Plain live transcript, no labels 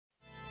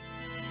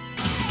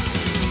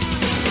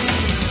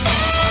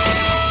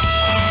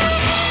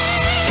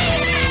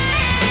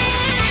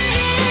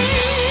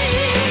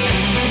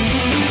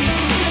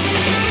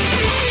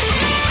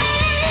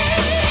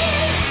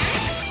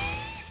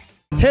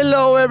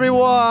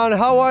everyone,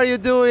 how are you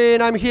doing?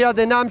 I'm here at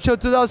the NAMM Show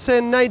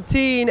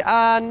 2019,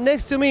 and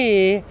next to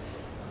me,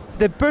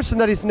 the person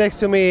that is next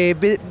to me,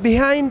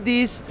 behind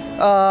this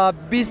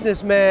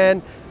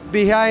businessman,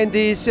 behind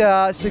this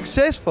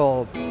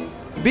successful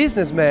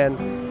businessman,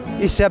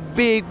 is a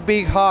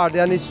big heart,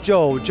 and it's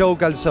Joe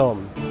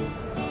Calzone.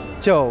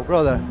 Joe,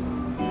 brother,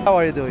 how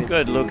are you doing?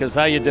 Good, Lucas.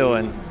 How you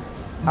doing?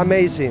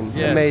 Amazing,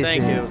 yes,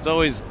 amazing. Thank you. It's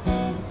always,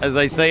 as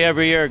I say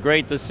every year,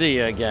 great to see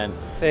you again.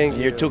 Thank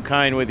you. You're too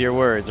kind with your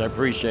words. I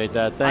appreciate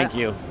that. Thank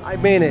you. I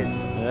mean it.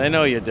 I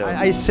know you do.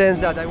 I sense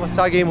that. I was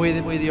talking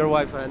with your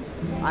wife, and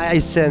I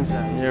sense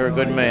that. You're a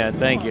good man.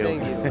 Thank you.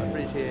 Thank you. I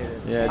appreciate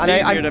it. Yeah,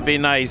 it's easier to be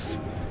nice,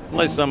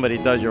 unless somebody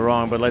does you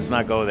wrong, but let's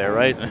not go there,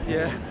 right?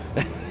 Yeah.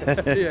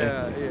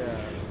 yeah.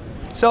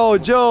 So,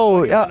 Joe,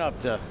 what have you been up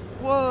to?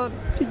 Well,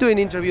 you're doing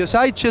interviews.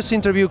 I just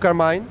interviewed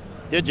Carmine.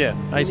 Did you?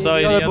 I saw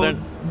you the other.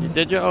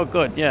 Did you? Oh,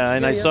 good. Yeah,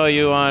 and I saw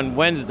you on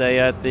Wednesday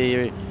at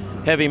the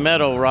Heavy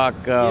Metal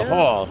Rock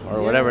Hall,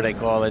 or whatever they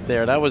call it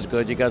there. That was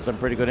good. You got some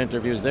pretty good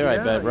interviews there, I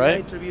bet, right? I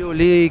interviewed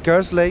Lee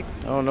Kerslake.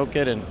 Oh, no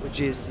kidding. Which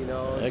is,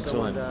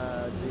 excellent.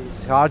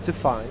 It's hard to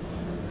find.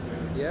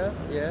 Yeah.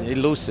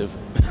 Elusive.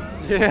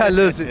 Yeah,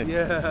 elusive.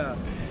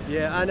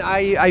 Yeah, and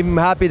I'm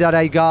happy that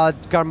I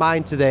got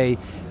Carmine today.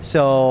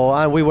 So,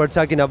 and we were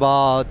talking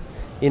about,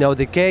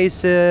 the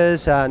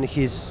cases and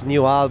his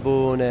new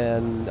album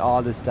and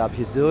all the stuff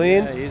he's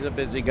doing. Yeah, he's a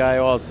busy guy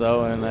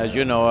also, and as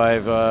you know,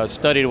 I've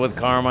studied with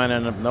Carmine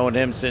and I've known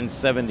him since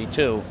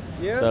 '72.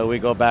 Yeah. So we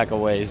go back a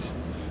ways.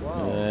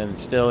 Wow. And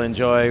still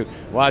enjoy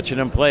watching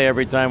him play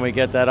every time we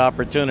get that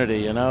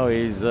opportunity.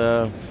 He's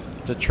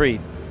it's a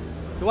treat.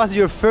 It was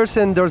your first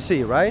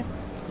endorsee, right?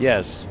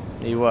 Yes,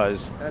 he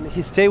was. And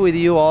he stayed with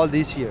you all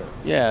these years.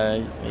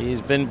 Yeah,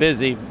 he's been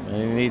busy, and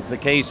he needs the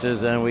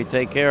cases, and we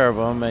take care of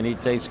him, and he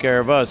takes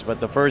care of us. But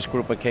the first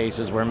group of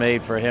cases were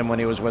made for him when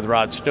he was with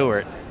Rod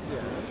Stewart.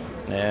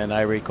 Yeah. And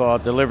I recall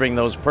delivering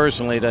those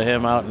personally to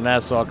him out in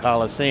Nassau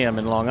Coliseum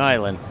in Long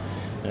Island,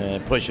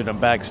 and pushing him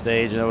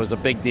backstage, and it was a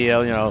big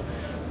deal,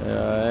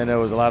 and it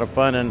was a lot of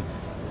fun. And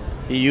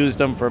he used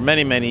them for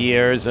many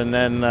years, and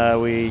then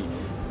we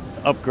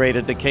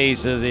upgraded the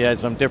cases. He had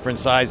some different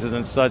sizes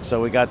and such, so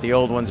we got the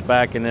old ones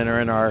back, and then they're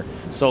in our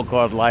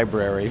so-called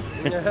library,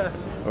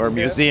 or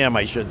museum,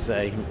 I should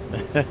say.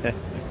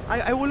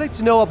 I would like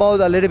to know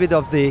about a little bit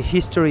of the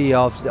history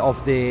of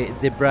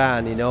the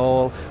brand.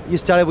 You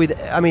started with,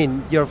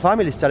 your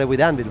family started with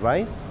Anvil,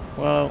 right?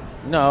 Well,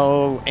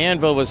 no,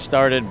 Anvil was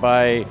started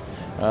by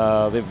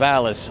the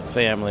Vallis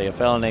family, a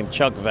fellow named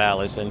Chuck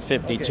Vallis in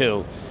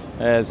 '52,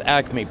 as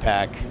Acme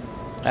Pack.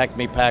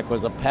 Acme Pack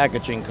was a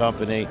packaging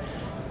company,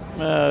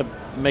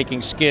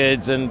 making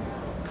skids and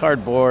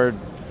cardboard,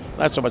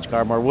 not so much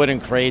cardboard, wooden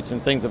crates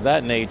and things of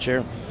that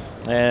nature.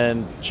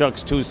 And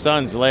Chuck's two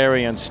sons,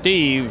 Larry and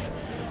Steve,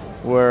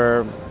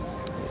 were,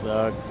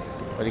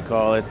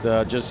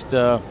 just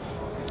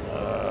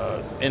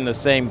in the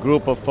same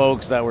group of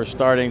folks that were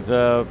starting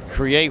to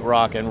create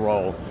rock and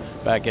roll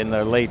back in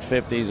the late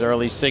 50s,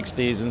 early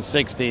 60s and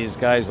 60s.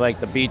 Guys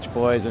like the Beach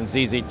Boys and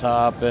ZZ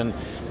Top and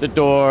the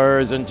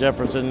Doors and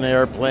Jefferson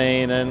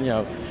Airplane and,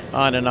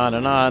 on and on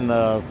and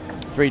on.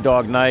 Three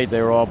Dog Night,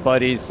 they were all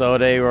buddies, so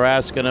they were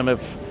asking him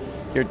if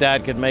your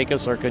dad could make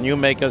us, or can you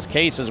make us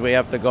cases? We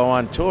have to go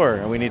on tour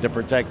and we need to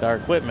protect our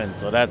equipment.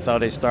 So that's how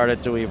they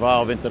started to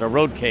evolve into the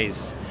road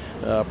case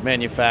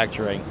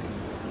manufacturing.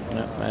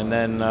 And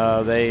then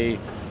they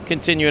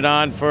continued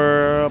on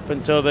for up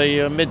until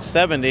the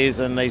mid-'70s,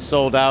 and they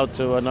sold out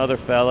to another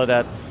fella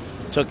that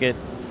took it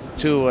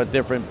to a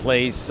different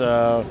place,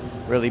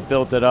 really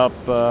built it up,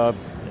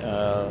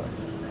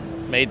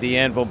 made the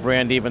Anvil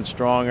brand even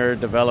stronger,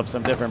 developed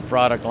some different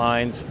product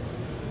lines.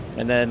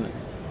 And then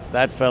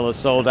that fella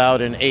sold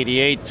out in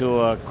 '88 to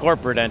a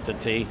corporate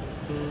entity,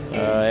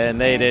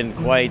 and they didn't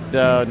quite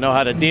know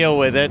how to deal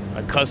with it,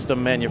 a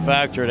custom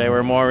manufacturer. They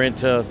were more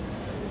into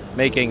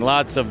making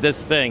lots of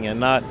this thing and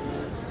not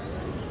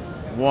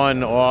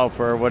one off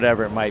or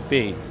whatever it might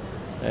be.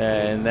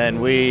 And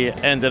then we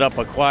ended up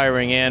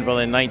acquiring Anvil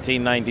in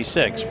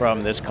 1996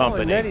 from this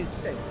company. Oh,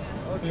 96,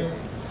 okay.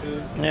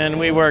 And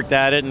we worked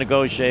at it,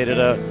 negotiated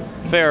a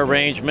fair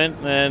arrangement,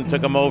 and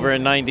took them over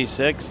in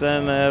 '96,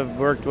 and have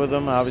worked with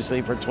them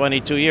obviously for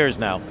 22 years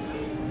now.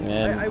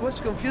 And I was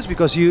confused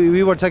because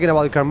we were talking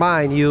about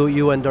Carmine.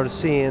 You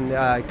endorsing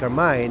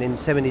Carmine in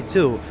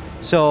 '72.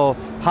 So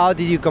how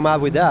did you come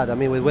up with that?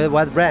 With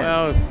what brand?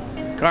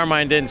 Well,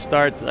 Carmine didn't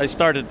start. I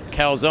started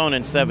Calzone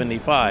in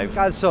 '75.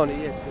 Calzone,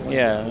 yes.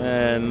 Yeah,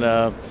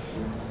 and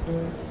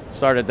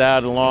started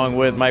that along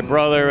with my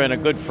brother and a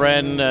good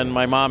friend, and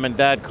my mom and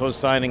dad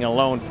co-signing a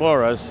loan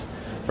for us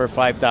for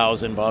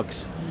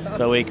 $5,000,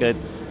 so we could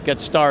get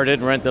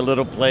started, rent a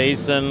little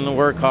place, and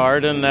work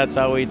hard. And that's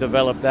how we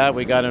developed that.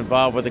 We got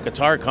involved with a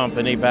guitar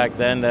company back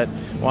then that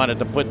wanted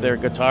to put their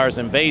guitars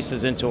and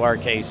basses into our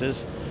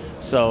cases,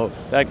 so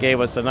that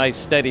gave us a nice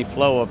steady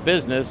flow of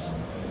business.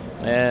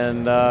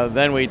 And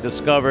then we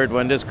discovered,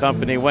 when this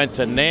company went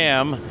to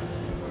NAMM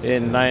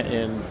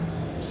in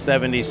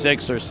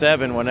 '76 or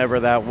 '7, whenever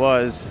that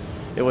was,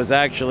 it was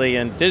actually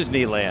in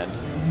Disneyland.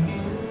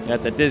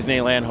 at the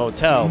Disneyland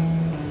Hotel,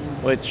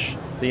 which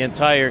the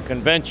entire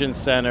convention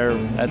center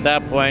at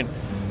that point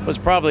was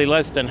probably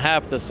less than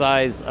half the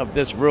size of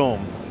this room,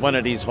 one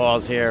of these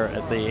halls here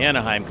at the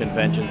Anaheim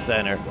Convention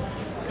Center.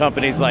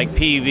 Companies like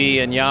PV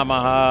and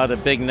Yamaha, the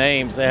big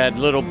names, they had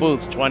little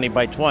booths 20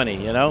 by 20,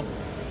 you know?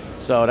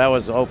 So that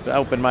was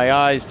opened my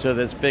eyes to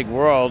this big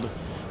world,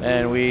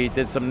 and we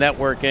did some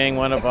networking.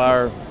 One of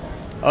our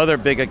other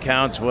big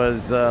accounts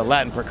was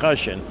Latin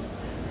Percussion.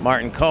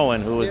 Martin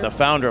Cohen, who was the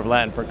founder of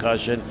Latin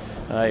Percussion.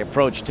 I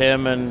approached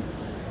him and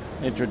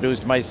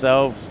introduced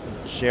myself,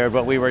 shared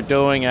what we were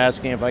doing,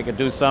 asking if I could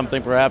do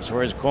something perhaps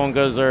for his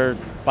congas or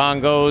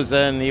bongos,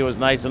 and he was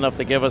nice enough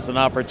to give us an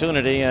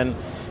opportunity, and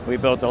we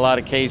built a lot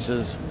of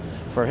cases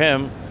for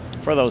him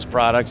for those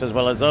products as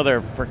well as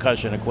other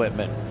percussion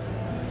equipment.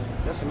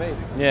 That's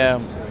amazing. Yeah.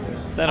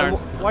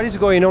 What is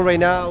going on right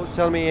now?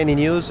 Tell me any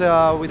news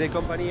with the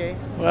company, eh?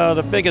 Well,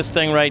 the biggest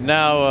thing right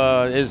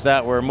now is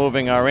that we're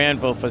moving our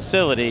Anvil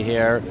facility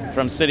here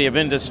from City of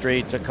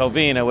Industry to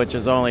Covina, which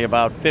is only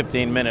about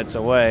 15 minutes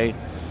away.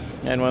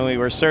 And when we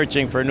were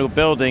searching for new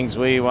buildings,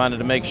 we wanted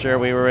to make sure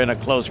we were in a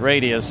close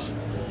radius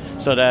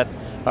so that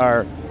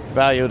our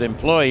valued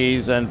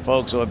employees and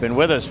folks who have been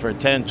with us for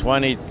 10,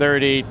 20,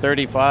 30,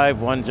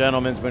 35, one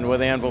gentleman's been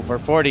with Anvil for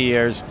 40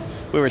 years,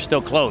 we were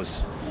still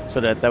close so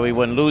that we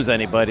wouldn't lose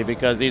anybody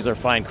because these are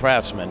fine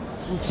craftsmen.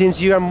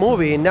 Since you are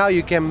moving, now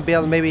you can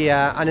build maybe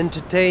an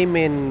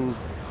entertainment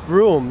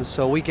room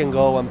so we can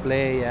go and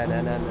play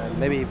and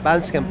maybe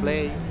bands can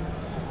play.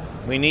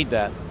 We need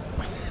that.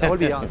 That would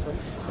be awesome.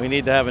 We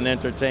need to have an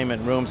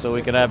entertainment room so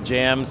we can have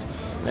jams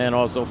and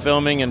also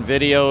filming and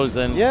videos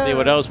and see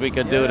what else we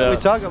could do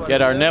to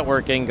get our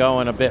networking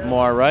going a bit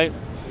more, right?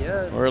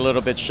 Yeah. We're a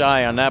little bit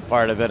shy on that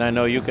part of it. I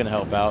know you can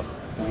help out.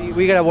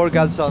 We got to work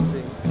out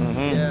something.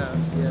 Mm-hmm.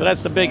 Yeah. So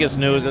that's the biggest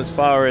news as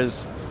far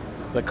as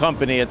the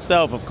company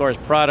itself. Of course,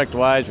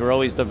 product-wise, we're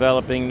always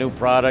developing new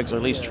products, or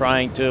at least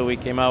trying to. We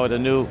came out with a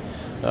new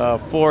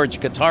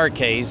forged guitar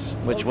case,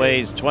 which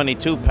weighs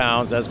 22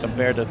 pounds as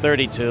compared to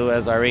 32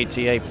 as our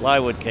ATA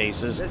plywood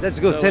cases. That's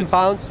good, so 10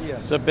 pounds? Yeah.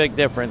 It's a big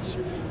difference.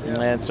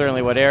 Yeah. And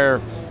certainly with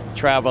air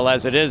travel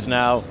as it is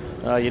now,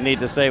 you need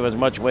to save as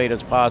much weight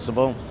as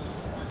possible.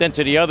 Then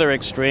to the other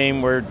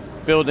extreme, we're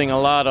building a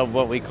lot of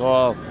what we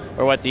call,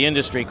 or what the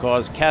industry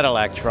calls,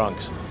 Cadillac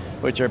trunks,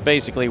 which are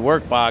basically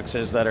work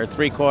boxes that are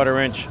 3/4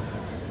 inch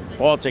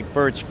Baltic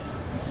birch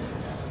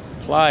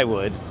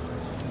plywood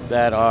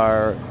that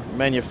are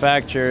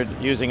manufactured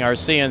using our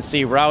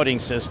CNC routing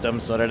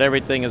system so that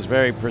everything is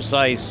very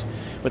precise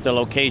with the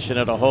location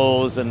of the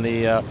holes and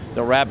the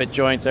rabbet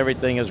joints.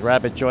 Everything is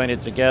rabbet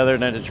jointed together,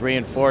 and then it's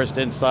reinforced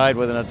inside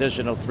with an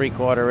additional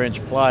 3/4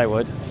 inch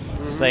plywood,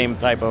 same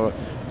type of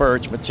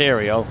birch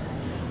material.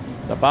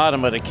 The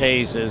bottom of the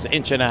case is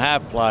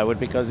 1.5 inch plywood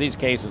because these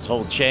cases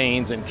hold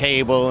chains and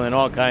cable and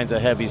all kinds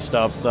of heavy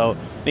stuff, so it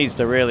needs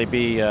to really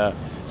be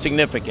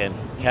significant.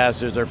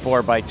 Casters are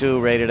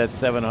 4x2 rated at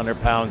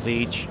 700 pounds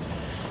each.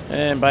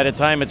 And by the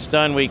time it's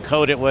done, we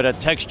coat it with a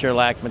texture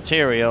lac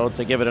material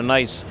to give it a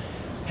nice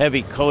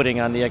heavy coating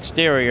on the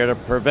exterior to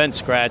prevent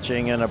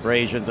scratching and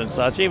abrasions and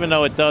such, even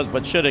though it does,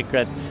 but should it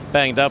get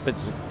banged up,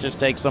 it's just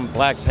take some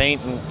black paint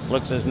and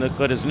looks as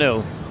good as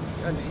new.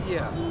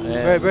 Yeah,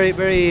 very,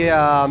 very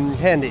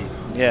handy.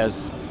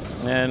 Yes,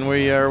 and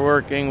we are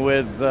working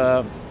with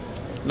a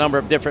number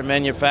of different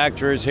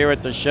manufacturers here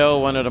at the show.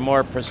 One of the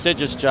more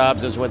prestigious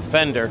jobs is with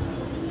Fender.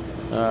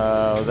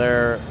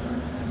 They're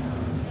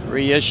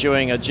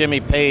reissuing a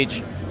Jimmy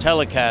Page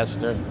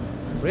Telecaster.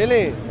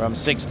 Really? From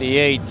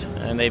 '68,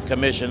 and they've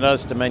commissioned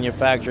us to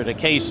manufacture the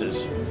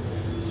cases.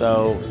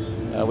 So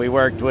we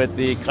worked with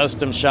the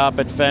custom shop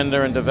at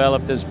Fender and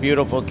developed this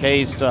beautiful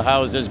case to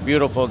house this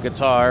beautiful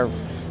guitar,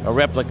 a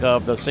replica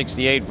of the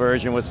 '68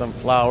 version with some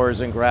flowers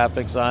and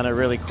graphics on it,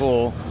 really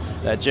cool,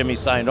 that Jimmy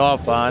signed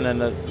off on.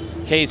 And the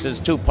case is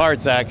two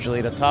parts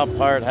actually. The top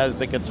part has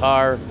the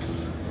guitar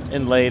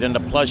inlaid in the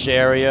plush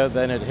area,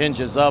 then it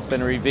hinges up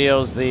and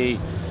reveals the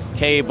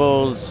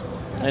cables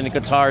and the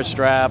guitar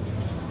strap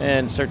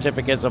and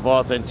certificates of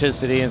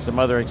authenticity and some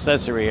other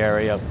accessory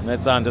area.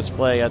 That's on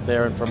display out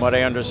there, and from what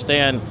I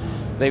understand,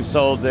 they've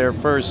sold their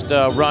first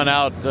run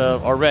out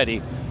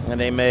already, and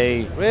they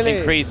may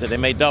increase it, they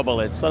may double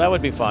it, so that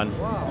would be fun.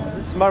 Wow,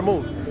 that's a smart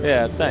move.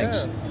 Yeah,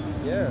 thanks.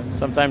 Yeah.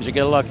 Sometimes you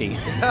get lucky.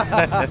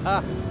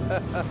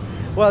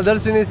 Well,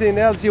 there's anything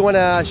else you want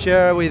to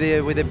share with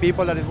the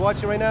people that is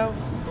watching right now?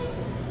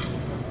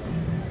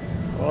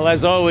 Well,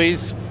 as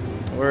always,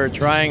 we're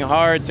trying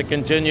hard to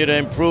continue to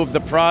improve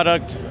the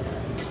product,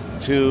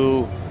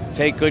 to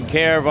take good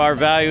care of our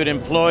valued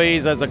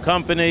employees as a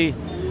company,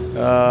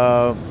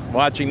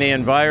 watching the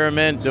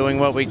environment, doing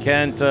what we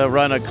can to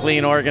run a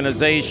clean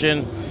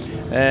organization,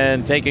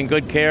 and taking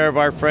good care of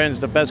our friends,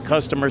 the best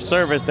customer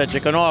service that you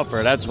can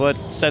offer. That's what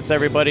sets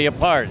everybody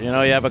apart. You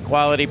know, you have a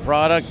quality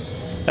product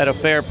at a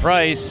fair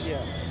price,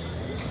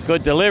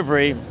 good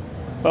delivery,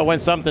 but when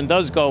something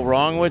does go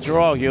wrong, which we're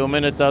all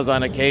human, it does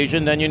on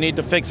occasion, then you need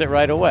to fix it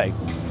right away.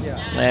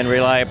 And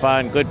rely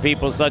upon good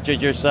people such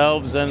as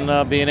yourselves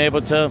and being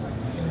able to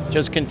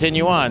just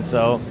continue on.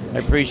 So I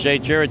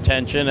appreciate your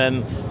attention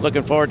and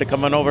looking forward to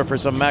coming over for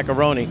some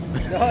macaroni.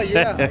 Oh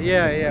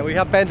yeah. We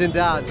have pending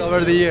that over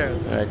the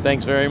years. All right,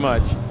 thanks very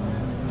much.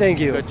 Thank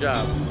you. Good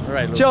job. All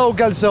right, Lucas. Joe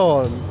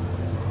Calzone.